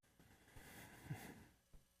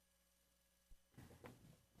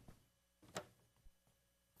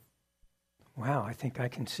Wow, I think I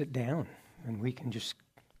can sit down and we can just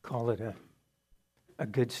call it a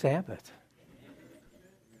good Sabbath.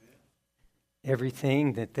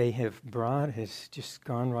 Everything that they have brought has just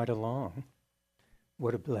gone right along.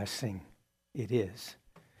 What a blessing it is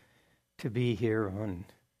to be here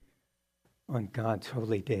on God's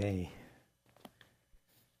holy day.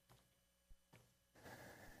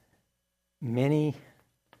 Many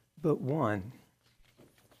but one.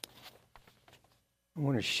 I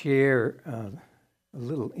want to share a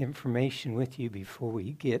little information with you before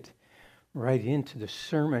we get right into the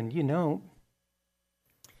sermon. You know,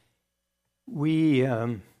 we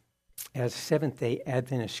as Seventh-day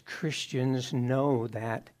Adventist Christians know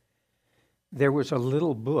that there was a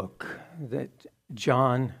little book that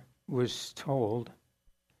John was told,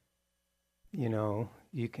 you know,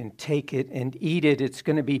 you can take it and eat it. It's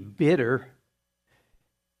going to be bitter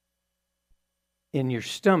in your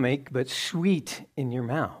stomach, but sweet in your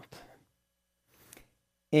mouth.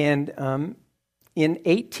 And in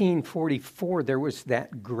 1844, there was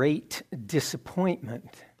that great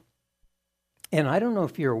disappointment. And I don't know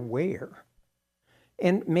if you're aware,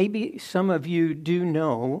 and maybe some of you do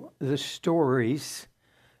know the stories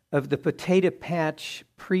of the potato patch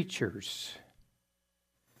preachers.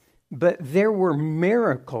 But there were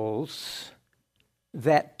miracles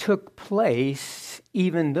that took place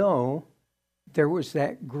even though there was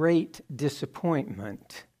that great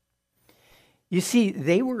disappointment. You see,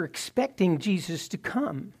 they were expecting Jesus to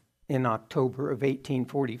come in October of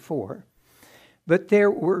 1844. But there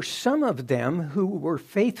were some of them who were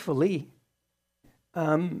faithfully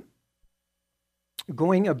going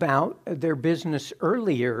about their business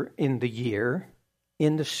earlier in the year,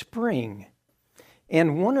 in the spring.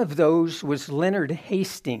 And one of those was Leonard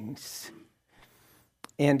Hastings.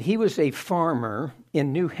 And he was a farmer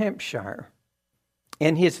in New Hampshire.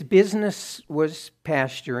 And his business was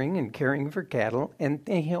pasturing and caring for cattle. And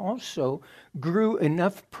he also grew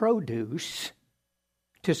enough produce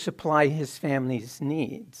to supply his family's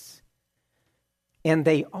needs. And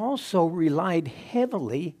they also relied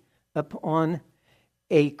heavily upon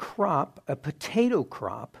a crop, a potato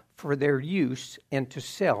crop, for their use and to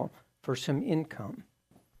sell for some income.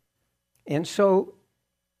 And so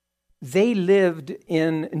they lived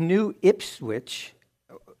in New Ipswich,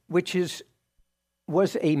 which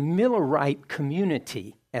was a Millerite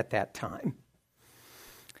community at that time.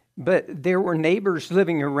 But there were neighbors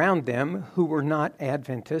living around them who were not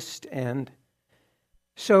Adventist. And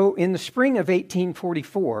so in the spring of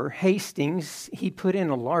 1844, Hastings, he put in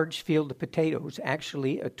a large field of potatoes,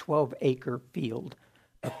 actually a 12-acre field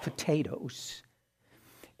of potatoes.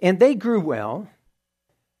 And they grew well,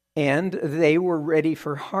 and they were ready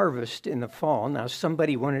for harvest in the fall. Now,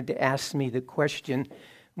 somebody wanted to ask me the question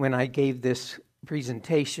when I gave this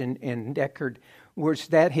presentation in Deckard, was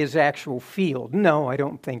that his actual field? No, I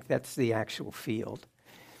don't think that's the actual field.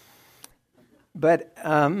 But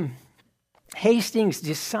Hastings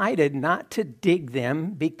decided not to dig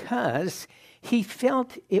them because he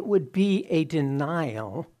felt it would be a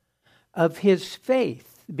denial of his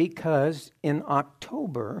faith, because in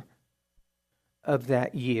October of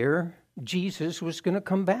that year, Jesus was going to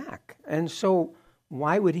come back. And so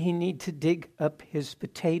why would he need to dig up his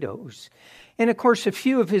potatoes? And of course, a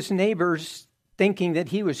few of his neighbors, thinking that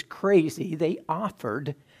he was crazy, they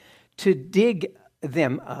offered to dig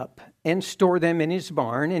them up and store them in his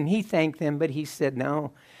barn. And he thanked them, but he said,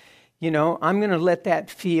 no, I'm going to let that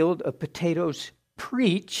field of potatoes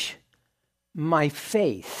preach my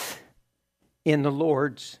faith in the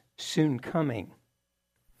Lord's soon coming.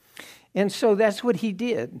 And so that's what he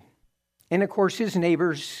did. And of course, his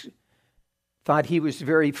neighbors thought he was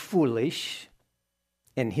very foolish,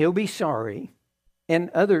 and he'll be sorry.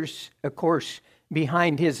 And others, of course,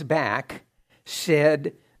 behind his back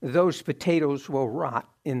said, those potatoes will rot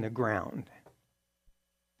in the ground.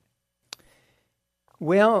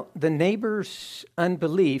 Well, the neighbors'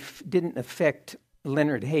 unbelief didn't affect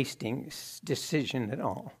Leonard Hastings' decision at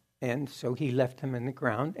all. And so he left them in the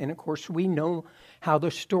ground. And of course, we know how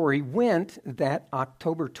the story went, that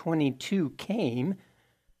October 22 came,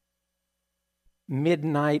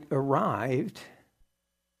 midnight arrived,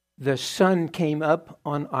 the sun came up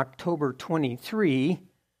on October 23,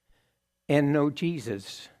 and no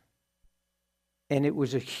Jesus. And it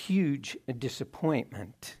was a huge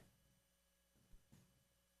disappointment.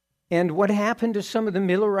 And what happened to some of the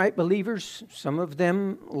Millerite believers? Some of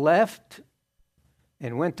them left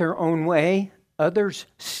and went their own way. Others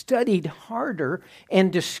studied harder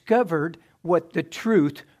and discovered what the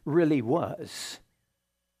truth really was.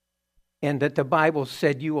 And that the Bible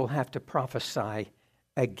said you will have to prophesy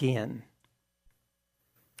again.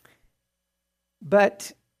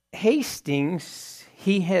 But Hastings,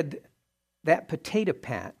 he had that potato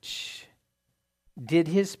patch. Did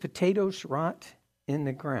his potatoes rot in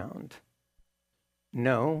the ground?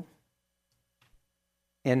 No.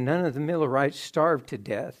 And none of the Millerites starved to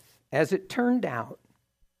death. As it turned out,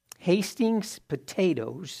 Hastings'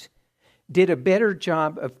 potatoes did a better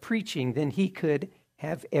job of preaching than he could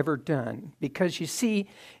have ever done. Because you see,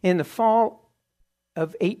 in the fall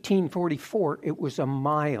of 1844, it was a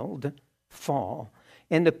mild fall.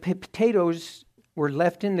 And the potatoes were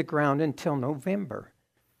left in the ground until November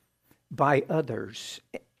by others.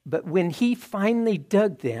 But when he finally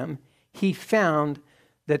dug them, he found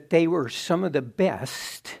that they were some of the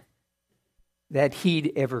best that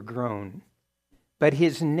he'd ever grown. But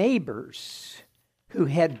his neighbors who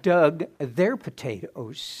had dug their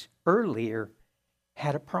potatoes earlier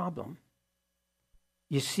had a problem.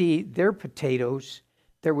 You see, their potatoes,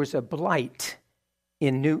 there was a blight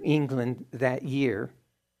in New England that year,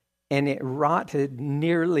 and it rotted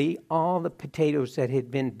nearly all the potatoes that had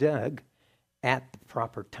been dug at the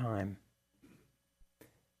proper time.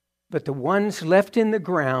 But the ones left in the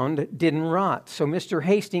ground didn't rot. So Mr.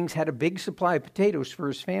 Hastings had a big supply of potatoes for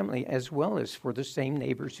his family, as well as for the same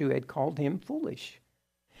neighbors who had called him foolish.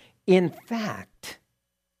 In fact,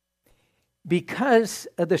 because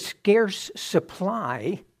of the scarce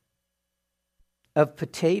supply of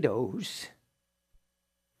potatoes,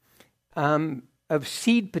 of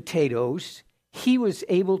seed potatoes, he was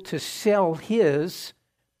able to sell his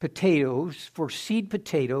potatoes for seed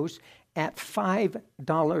potatoes at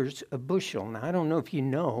 $5 a bushel. Now, I don't know if you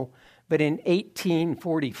know, but in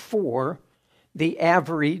 1844, the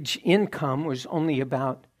average income was only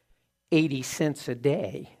about 80 cents a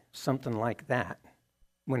day, something like that,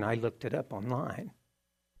 when I looked it up online.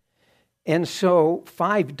 And so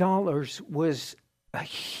 $5 was a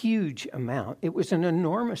huge amount. It was an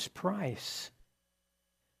enormous price.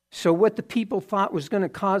 So what the people thought was going to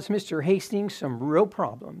cause Mr. Hastings some real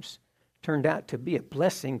problems turned out to be a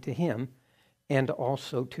blessing to him and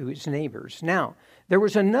also to his neighbors. Now, there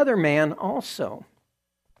was another man also.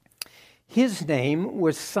 His name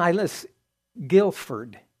was Silas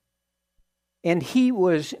Guilford, and he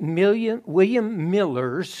was William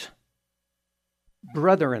Miller's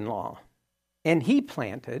brother-in-law, and he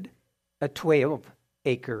planted a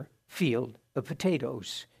 12-acre field of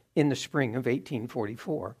potatoes in the spring of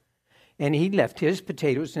 1844. And he left his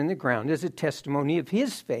potatoes in the ground as a testimony of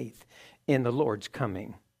his faith in the Lord's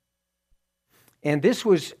coming. And this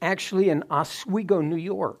was actually in Oswego, New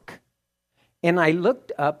York. And I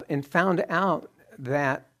looked up and found out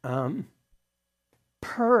that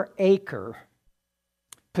per acre,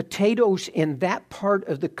 potatoes in that part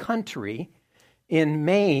of the country, in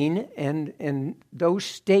Maine and those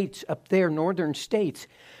states up there, northern states,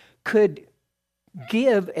 could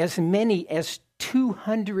give as many as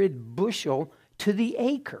 200 bushel to the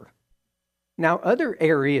acre. Now, other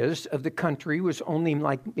areas of the country was only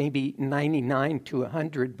like maybe 99 to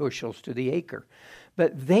 100 bushels to the acre.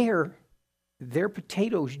 But their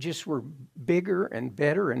potatoes just were bigger and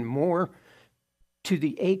better and more to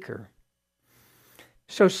the acre.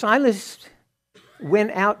 So Silas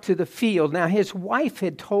went out to the field. Now, his wife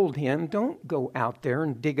had told him, don't go out there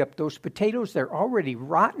and dig up those potatoes. They're already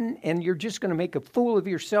rotten, and you're just going to make a fool of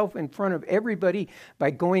yourself in front of everybody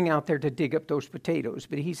by going out there to dig up those potatoes.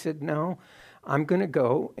 But he said, no, I'm going to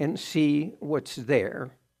go and see what's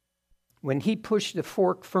there. When he pushed the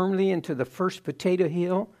fork firmly into the first potato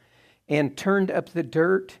hill and turned up the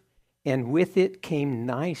dirt, and with it came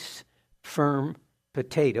nice, firm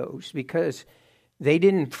potatoes, because they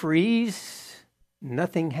didn't freeze.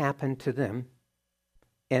 Nothing happened to them,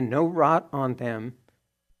 and no rot on them,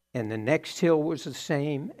 and the next hill was the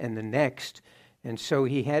same, and the next, and so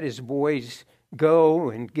he had his boys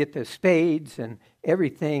go and get the spades and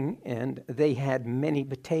everything, and they had many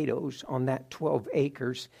potatoes on that 12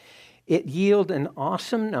 acres. It yielded an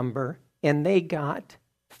awesome number, and they got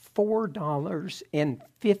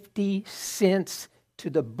 $4.50 to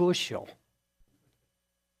the bushel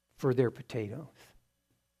for their potatoes.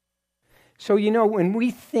 So, you know, when we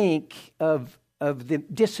think of the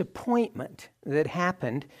disappointment that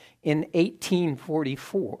happened in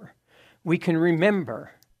 1844, we can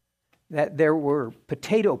remember that there were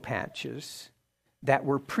potato patches that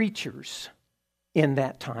were preachers in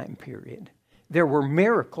that time period. There were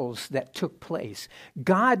miracles that took place.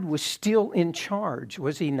 God was still in charge,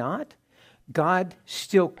 was he not? God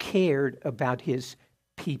still cared about his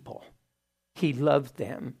people. He loved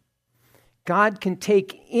them. God can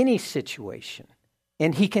take any situation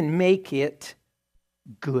and he can make it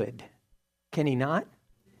good. Can he not?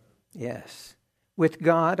 Yes. With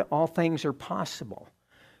God, all things are possible.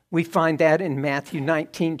 We find that in Matthew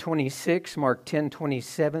 19:26, Mark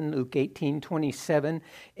 10:27, Luke 18:27,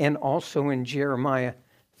 and also in Jeremiah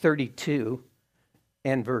 32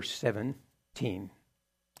 and verse 17.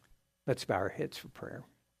 Let's bow our heads for prayer.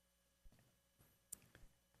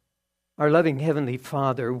 Our loving Heavenly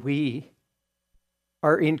Father, we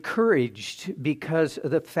are encouraged because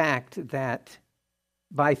of the fact that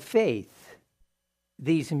by faith,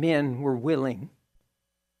 these men were willing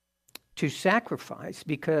to sacrifice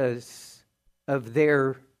because of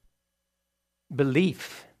their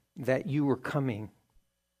belief that you were coming.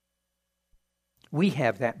 We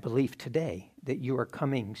have that belief today that you are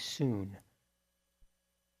coming soon.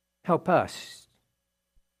 Help us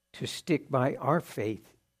to stick by our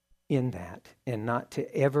faith in that and not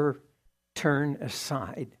to ever turn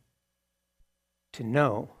aside, to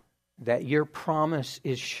know that your promise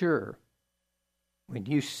is sure when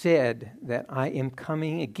you said that I am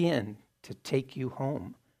coming again to take you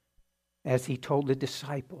home, as he told the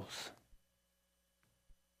disciples.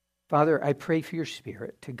 Father, I pray for your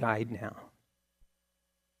Spirit to guide now.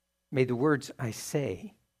 May the words I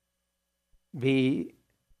say be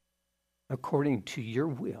according to your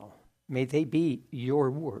will. May they be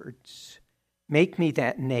your words. Make me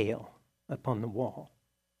that nail upon the wall,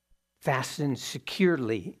 fastened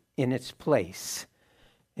securely in its place,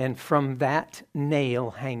 and from that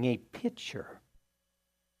nail hang a picture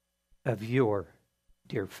of your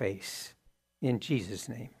dear face. In Jesus'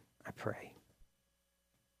 name, I pray.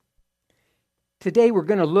 Today we're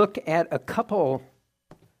going to look at a couple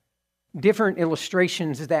different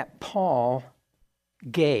illustrations that Paul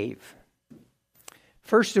gave.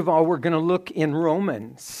 First of all, we're going to look in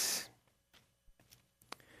Romans.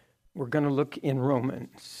 We're going to look in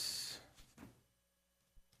Romans.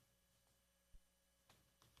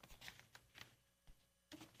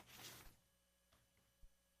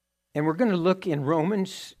 And we're going to look in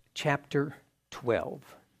Romans chapter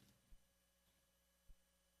 12.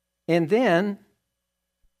 And then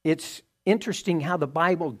it's interesting how the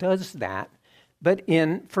Bible does that. But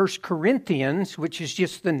in 1 Corinthians, which is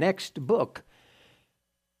just the next book,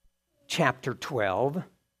 chapter 12,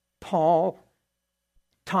 Paul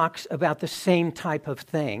talks about the same type of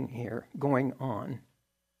thing here going on.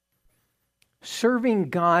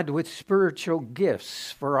 Serving God with spiritual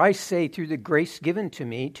gifts. For I say through the grace given to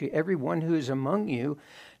me, to everyone who is among you,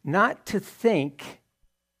 not to think.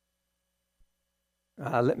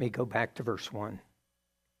 Let me go back to verse 1.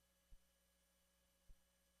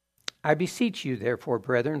 I beseech you, therefore,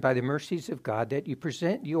 brethren, by the mercies of God, that you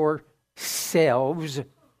present yourselves,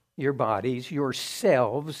 your bodies,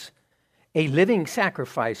 yourselves, a living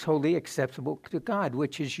sacrifice, wholly acceptable to God,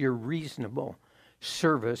 which is your reasonable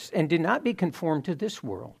service. And do not be conformed to this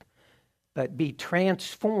world, but be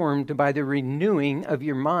transformed by the renewing of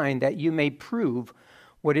your mind, that you may prove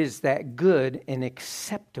what is that good and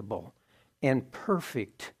acceptable and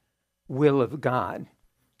perfect will of God.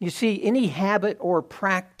 You see, any habit or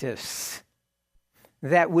practice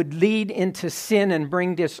that would lead into sin and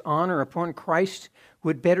bring dishonor upon Christ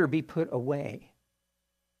would better be put away.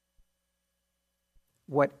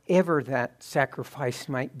 Whatever that sacrifice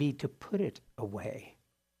might be, to put it away.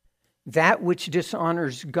 That which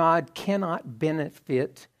dishonors God cannot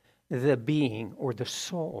benefit the being or the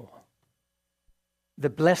soul. The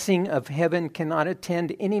blessing of heaven cannot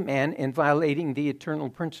attend any man in violating the eternal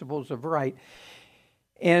principles of right.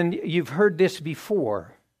 And you've heard this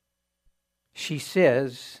before. She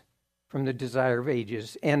says, from the Desire of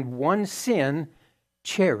Ages, and one sin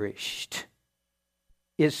cherished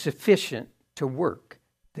is sufficient to work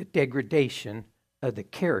the degradation of the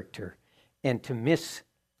character and to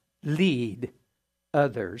mislead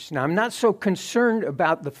others. Now, I'm not so concerned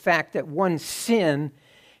about the fact that one sin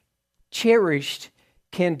cherished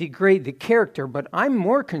can degrade the character, but I'm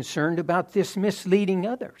more concerned about this misleading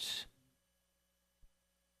others.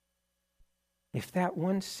 If that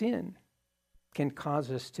one sin can cause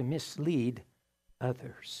us to mislead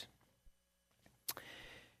others.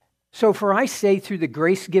 So, for I say through the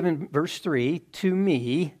grace given, verse 3, to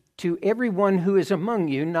me, to everyone who is among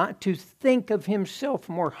you, not to think of himself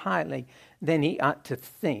more highly than he ought to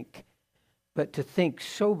think, but to think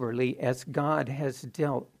soberly as God has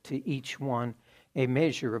dealt to each one a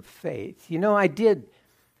measure of faith. You know, I did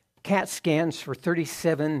CAT scans for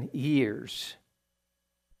 37 years.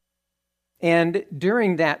 And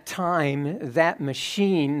during that time, that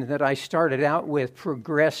machine that I started out with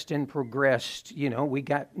progressed and progressed. You know, we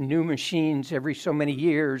got new machines every so many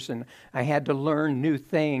years, and I had to learn new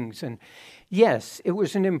things. And yes, it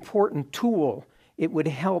was an important tool. It would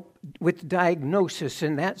help with diagnosis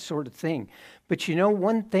and that sort of thing. But you know,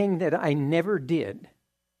 one thing that I never did,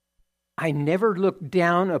 I never looked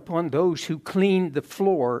down upon those who cleaned the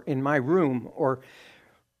floor in my room or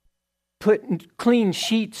put clean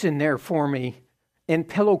sheets in there for me and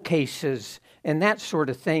pillowcases and that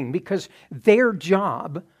sort of thing, because their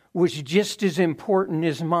job was just as important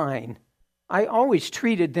as mine. I always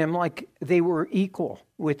treated them like they were equal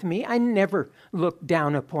with me. I never looked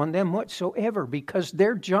down upon them whatsoever because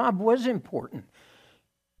their job was important.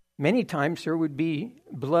 Many times there would be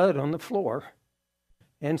blood on the floor,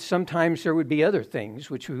 and sometimes there would be other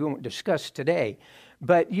things which we won't discuss today.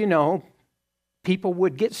 But, people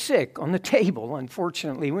would get sick on the table,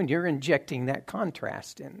 unfortunately, when you're injecting that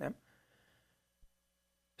contrast in them.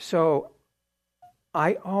 So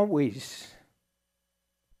I always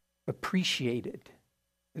appreciated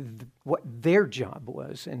what their job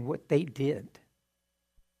was and what they did.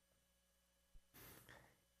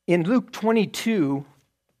 In Luke 22,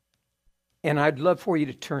 and I'd love for you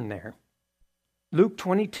to turn there, Luke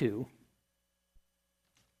 22.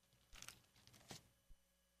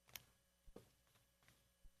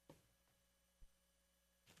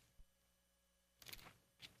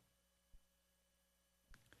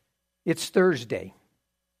 It's Thursday.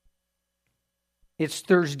 It's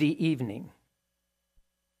Thursday evening.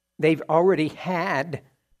 They've already had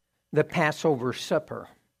the Passover supper.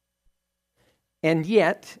 And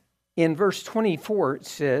yet, in verse 24, it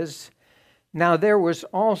says, "Now there was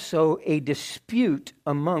also a dispute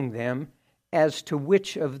among them as to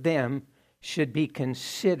which of them should be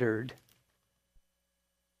considered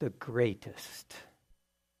the greatest."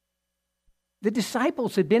 The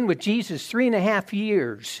disciples had been with Jesus 3.5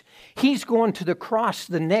 years. He's going to the cross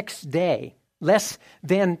the next day, less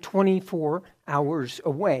than 24 hours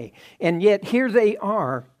away. And yet here they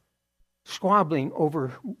are squabbling over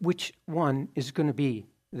which one is going to be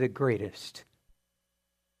the greatest.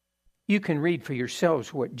 You can read for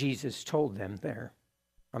yourselves what Jesus told them there.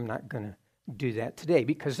 I'm not going to do that today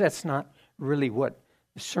because that's not really what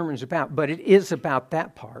the sermon's about, but it is about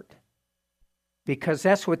that part. Because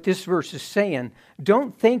that's what this verse is saying.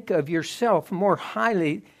 Don't think of yourself more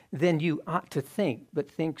highly than you ought to think,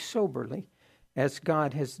 but think soberly, as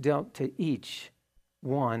God has dealt to each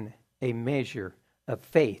one a measure of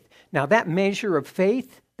faith. Now that measure of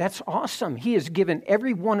faith, that's awesome. He has given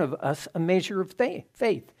every one of us a measure of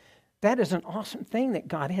faith. That is an awesome thing that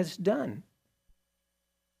God has done.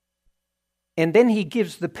 And then he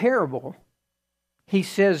gives the parable. He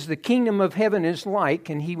says the kingdom of heaven is like,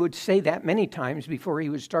 and he would say that many times before he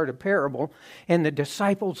would start a parable, and the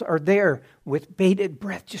disciples are there with bated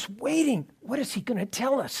breath, just waiting. What is he going to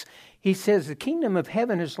tell us? He says the kingdom of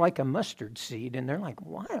heaven is like a mustard seed, and they're like,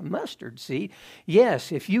 what, a mustard seed?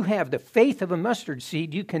 Yes, if you have the faith of a mustard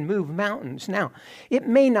seed, you can move mountains. Now, it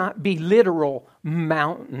may not be literal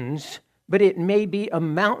mountains, but it may be a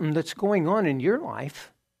mountain that's going on in your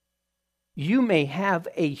life. You may have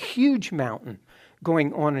a huge mountain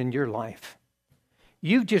going on in your life.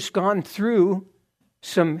 You've just gone through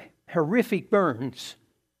some horrific burns.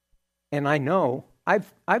 And I know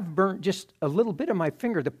I've burnt just a little bit of my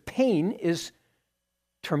finger. The pain is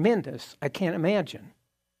tremendous. I can't imagine.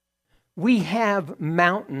 We have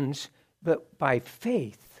mountains, but by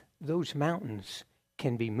faith, those mountains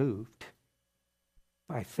can be moved.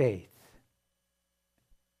 By faith.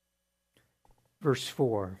 Verse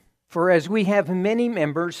 4. For as we have many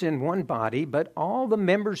members in one body, but all the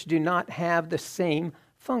members do not have the same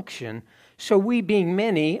function, so we being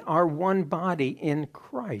many are one body in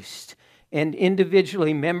Christ, and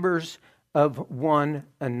individually members of one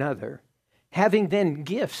another. Having then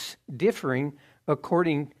gifts differing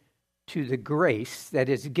according to the grace that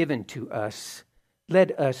is given to us,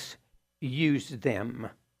 let us use them.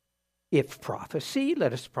 If prophecy,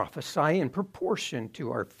 let us prophesy in proportion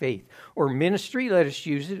to our faith. Or ministry, let us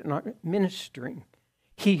use it in our ministering.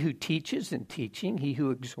 He who teaches in teaching, he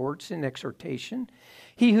who exhorts in exhortation,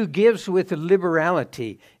 he who gives with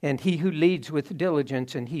liberality, and he who leads with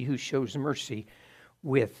diligence, and he who shows mercy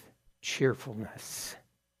with cheerfulness.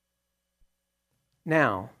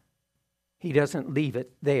 Now, he doesn't leave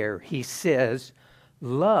it there. He says,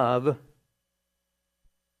 love.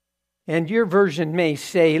 And your version may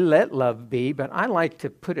say, let love be, but I like to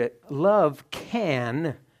put it, love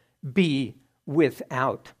can be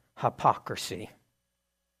without hypocrisy.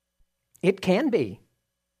 It can be.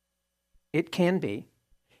 It can be.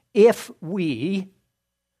 If we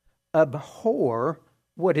abhor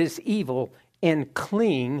what is evil and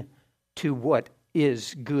cling to what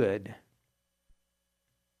is good.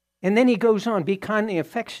 And then he goes on, be kindly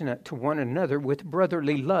affectionate to one another with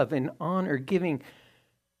brotherly love and honor, giving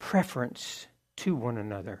preference to one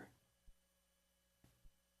another.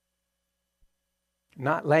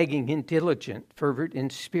 not lagging in diligent, fervent in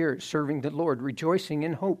spirit, serving the Lord, rejoicing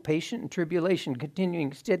in hope, patient in tribulation,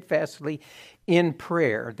 continuing steadfastly in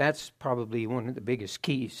prayer. That's probably one of the biggest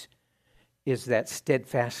keys, is that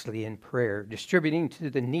steadfastly in prayer, distributing to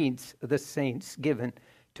the needs of the saints, given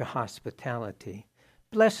to hospitality.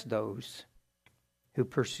 Bless those who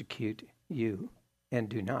persecute you and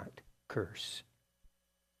do not curse.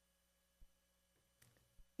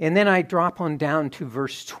 And then I drop on down to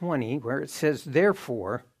verse 20 where it says,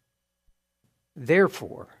 therefore,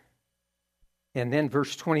 and then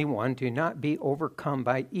verse 21, do not be overcome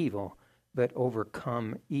by evil, but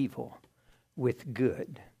overcome evil with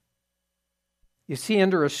good. You see,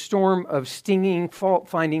 under a storm of stinging,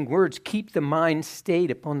 fault-finding words, keep the mind stayed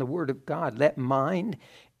upon the word of God. Let mind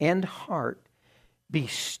and heart be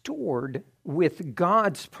stored with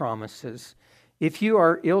God's promises. If you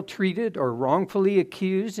are ill-treated or wrongfully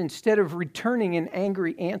accused, instead of returning an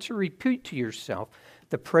angry answer, repeat to yourself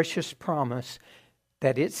the precious promise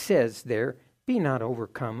that it says there, be not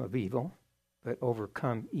overcome of evil, but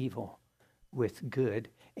overcome evil with good.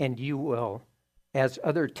 And you will, as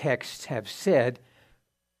other texts have said,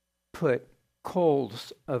 put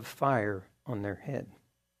coals of fire on their head.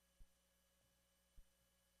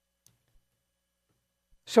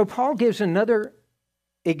 So Paul gives another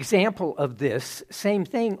example of this same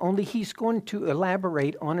thing, only he's going to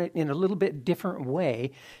elaborate on it in a little bit different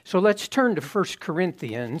way. So let's turn to 1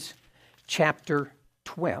 Corinthians chapter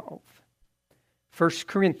 12. 1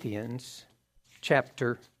 Corinthians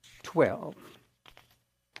chapter 12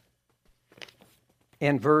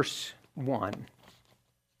 and verse 1.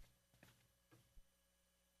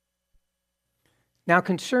 Now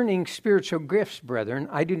concerning spiritual gifts, brethren,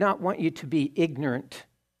 I do not want you to be ignorant.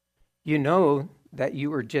 You know that you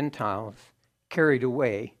were Gentiles, carried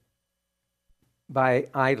away by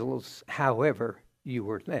idols, however you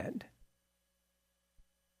were led.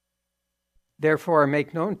 Therefore I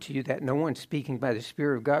make known to you that no one speaking by the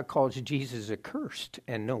Spirit of God calls Jesus accursed,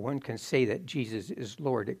 and no one can say that Jesus is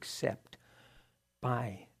Lord except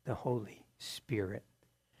by the Holy Spirit.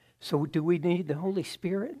 So do we need the Holy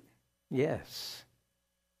Spirit? Yes.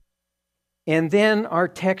 And then our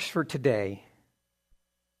text for today.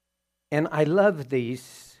 And I love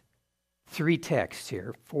these three texts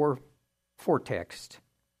here, four texts.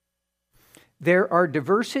 There are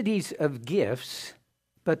diversities of gifts,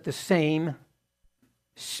 but the same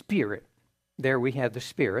Spirit. There we have the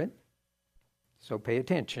Spirit, so pay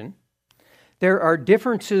attention. There are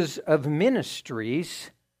differences of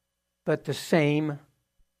ministries, but the same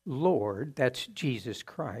Lord, that's Jesus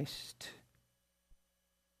Christ.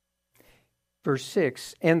 Verse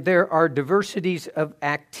 6, and there are diversities of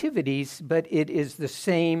activities, but it is the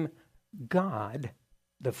same God,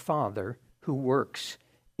 the Father, who works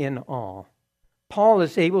in all. Paul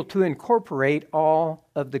is able to incorporate all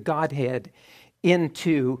of the Godhead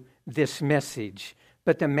into this message,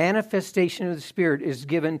 but the manifestation of the Spirit is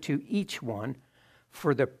given to each one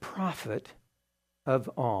for the profit of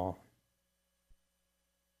all.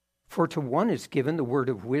 For to one is given the word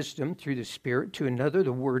of wisdom through the Spirit, to another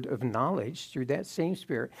the word of knowledge through that same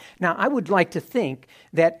Spirit. Now, I would like to think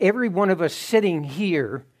that every one of us sitting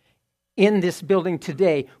here in this building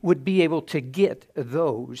today would be able to get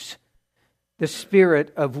those, the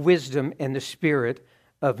spirit of wisdom and the spirit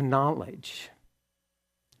of knowledge.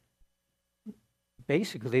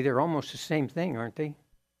 Basically, they're almost the same thing, aren't they?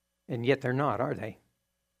 And yet they're not, are they?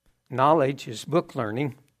 Knowledge is book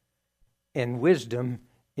learning, and wisdom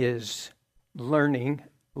is learning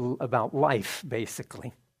about life,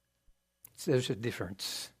 basically. So there's a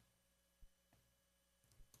difference.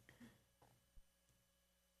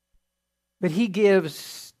 But he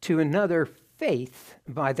gives to another faith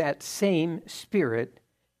by that same Spirit,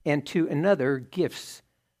 and to another gifts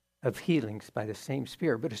of healings by the same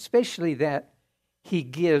Spirit. But especially that he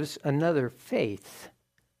gives another faith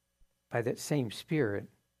by that same Spirit.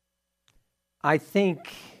 I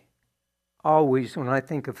think always when I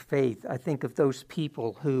think of faith, I think of those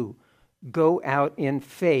people who go out in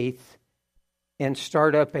faith and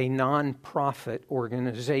start up a non-profit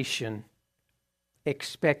organization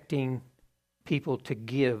expecting people to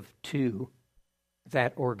give to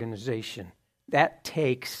that organization. That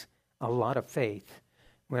takes a lot of faith.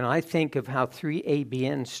 When I think of how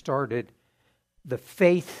 3ABN started, the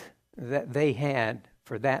faith that they had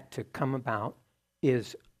for that to come about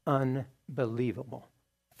is unbelievable.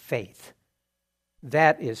 Faith.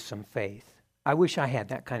 That is some faith. I wish I had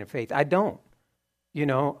that kind of faith. I don't. You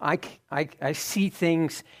know, I see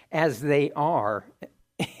things as they are.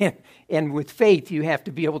 And with faith, you have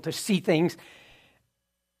to be able to see things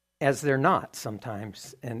as they're not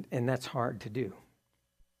sometimes. And that's hard to do.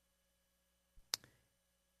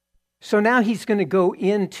 So now he's going to go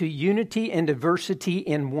into unity and diversity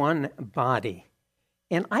in one body.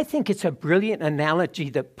 And I think it's a brilliant analogy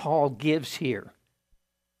that Paul gives here.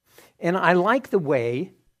 And I like the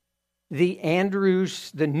way the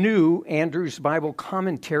new Andrews Bible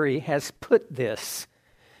Commentary has put this.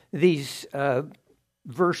 These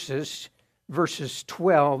verses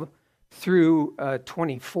 12 through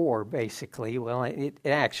 24, basically. Well, it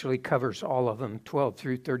actually covers all of them, 12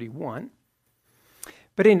 through 31.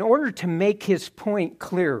 But in order to make his point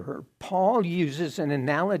clearer, Paul uses an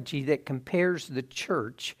analogy that compares the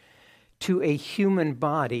church to a human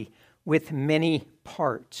body with many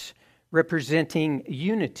parts, representing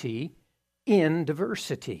unity in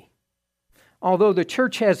diversity. Although the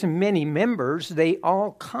church has many members, they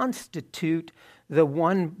all constitute the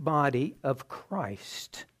one body of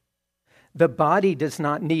Christ. The body does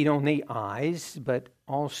not need only eyes, but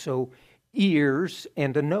also ears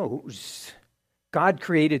and a nose. God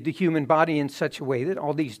created the human body in such a way that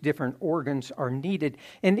all these different organs are needed.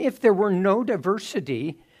 And if there were no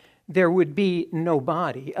diversity, there would be no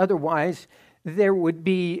body. Otherwise, there would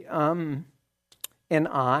be an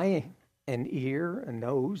eye, an ear, a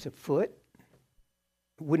nose, a foot.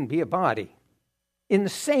 It wouldn't be a body. In the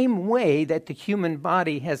same way that the human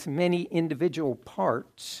body has many individual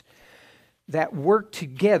parts that work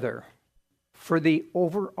together for the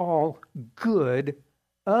overall good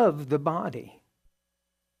of the body.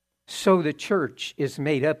 So the church is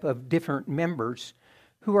made up of different members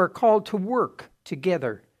who are called to work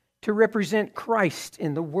together to represent Christ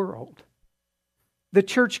in the world. The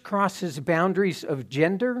church crosses boundaries of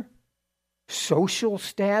gender, social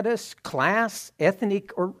status, class,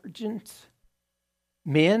 ethnic origins,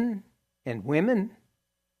 men and women,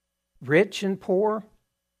 rich and poor,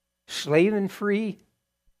 slave and free,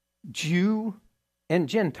 Jew and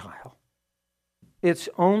Gentile. It's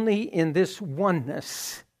only in this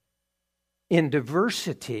oneness, in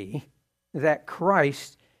diversity, that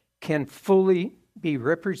Christ can fully be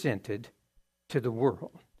represented to the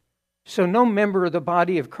world. So no member of the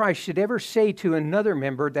body of Christ should ever say to another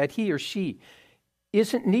member that he or she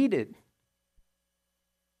isn't needed.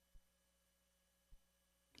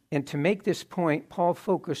 And to make this point, Paul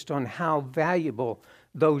focused on how valuable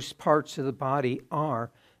those parts of the body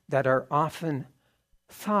are that are often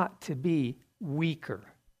thought to be weaker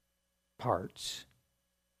parts.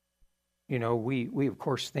 You know, we of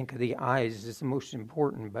course think of the eyes as the most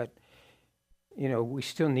important, but, you know, we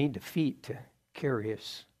still need the feet to carry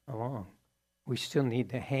us along. We still need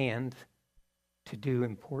the hand to do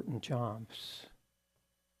important jobs.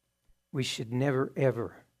 We should never,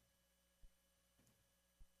 ever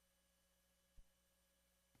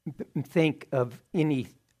think of any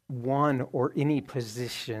one or any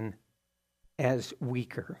position as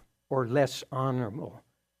weaker or less honorable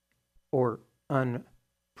or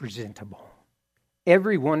unpresentable.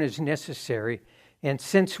 Everyone is necessary, and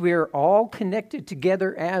since we are all connected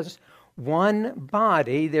together as one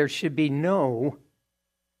body, there should be no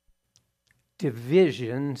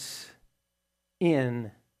divisions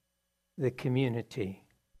in the community.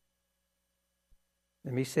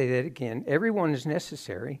 Let me say that again. Everyone is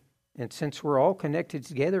necessary, and since we're all connected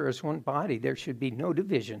together as one body, there should be no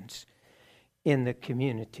divisions in the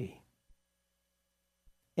community.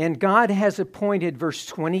 And God has appointed, verse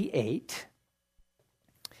 28,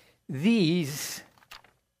 these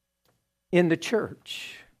in the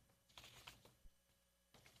church.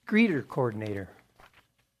 Greeter coordinator,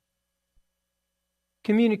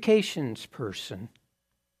 communications person,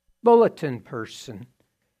 bulletin person,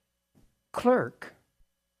 clerk,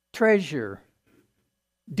 treasurer,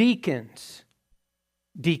 deacons,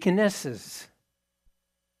 deaconesses,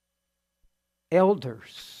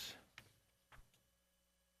 elders,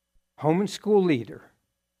 home and school leader,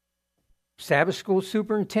 Sabbath school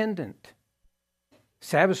superintendent,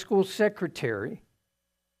 Sabbath school secretary,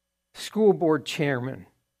 school board chairman,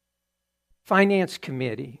 finance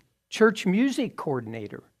committee, church music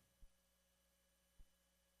coordinator,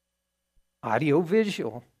 audio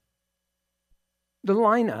visual, the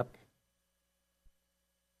lineup,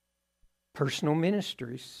 personal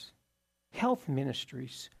ministries, health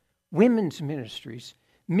ministries, women's ministries,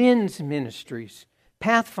 men's ministries,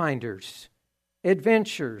 pathfinders,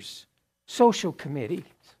 adventures, social committee.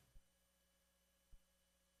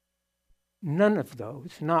 None of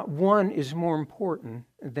those, not one is more important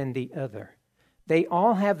than the other. They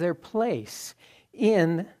all have their place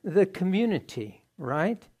in the community,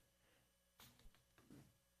 right?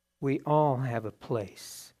 We all have a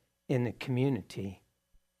place in the community.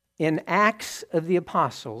 In Acts of the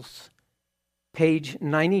Apostles, page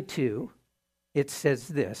 92, it says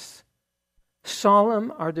this: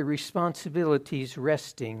 solemn are the responsibilities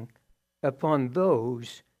resting upon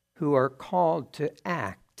those who are called to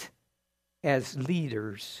act as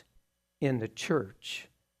leaders in the church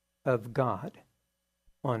of God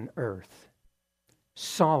on earth.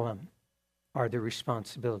 Solemn are the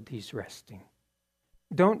responsibilities resting.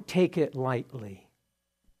 Don't take it lightly.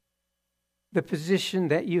 The position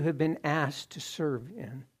that you have been asked to serve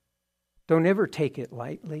in, don't ever take it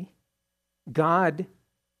lightly. God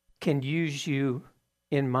can use you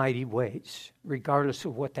in mighty ways, regardless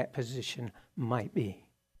of what that position might be.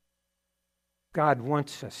 God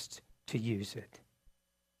wants us to use it.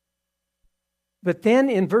 But then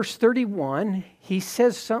in verse 31, he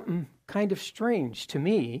says something kind of strange to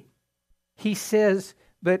me. He says,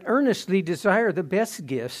 "But earnestly desire the best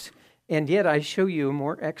gifts, and yet I show you a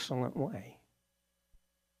more excellent way."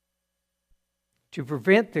 To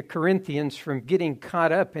prevent the Corinthians from getting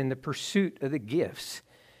caught up in the pursuit of the gifts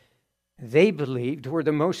they believed were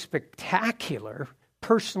the most spectacular,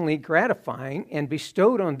 personally gratifying, and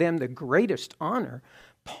bestowed on them the greatest honor,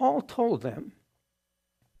 Paul told them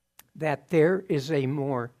that there is a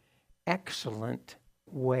more excellent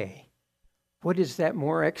way. What is that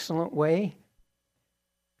more excellent way?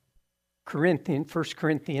 1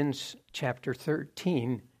 Corinthians chapter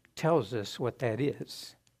 13 tells us what that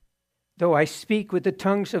is. "Though I speak with the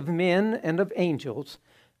tongues of men and of angels,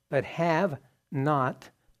 but have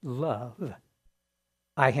not love,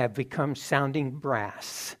 I have become sounding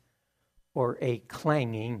brass or a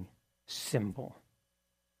clanging cymbal.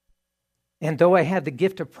 And though I have the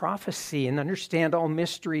gift of prophecy and understand all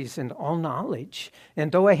mysteries and all knowledge,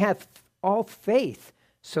 and though I have all faith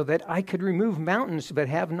so that I could remove mountains but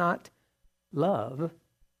have not love,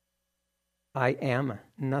 I am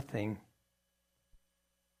nothing."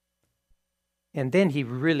 And then he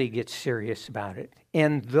really gets serious about it.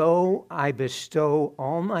 "And though I bestow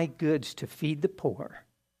all my goods to feed the poor,"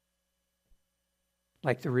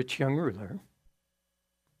 like the rich young ruler,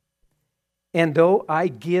 "and though I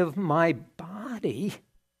give my body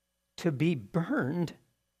to be burned,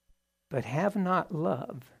 but have not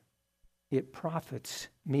love, it profits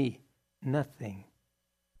me nothing."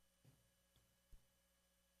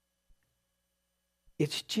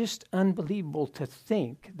 It's just unbelievable to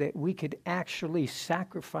think that we could actually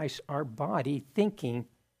sacrifice our body thinking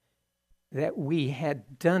that we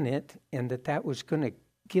had done it and that was going to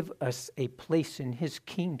give us a place in his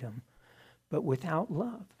kingdom. But without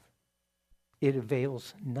love, it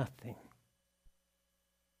avails nothing.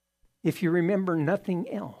 If you remember nothing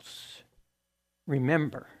else,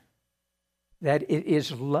 remember that it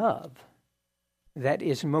is love that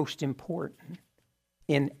is most important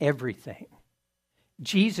in everything.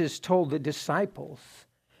 Jesus told the disciples,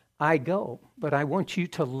 "I go, but I want you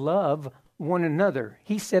to love one another."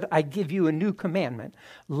 He said, "I give you a new commandment.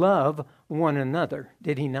 Love one another."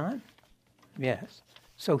 Did he not? Yes.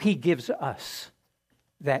 So he gives us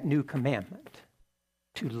that new commandment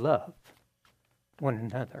to love one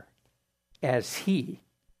another as he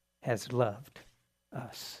has loved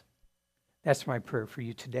us. That's my prayer for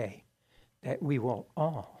you today, that we will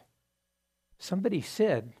all. Somebody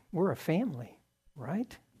said we're a family.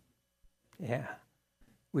 Right? Yeah.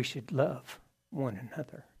 We should love one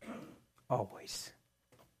another always.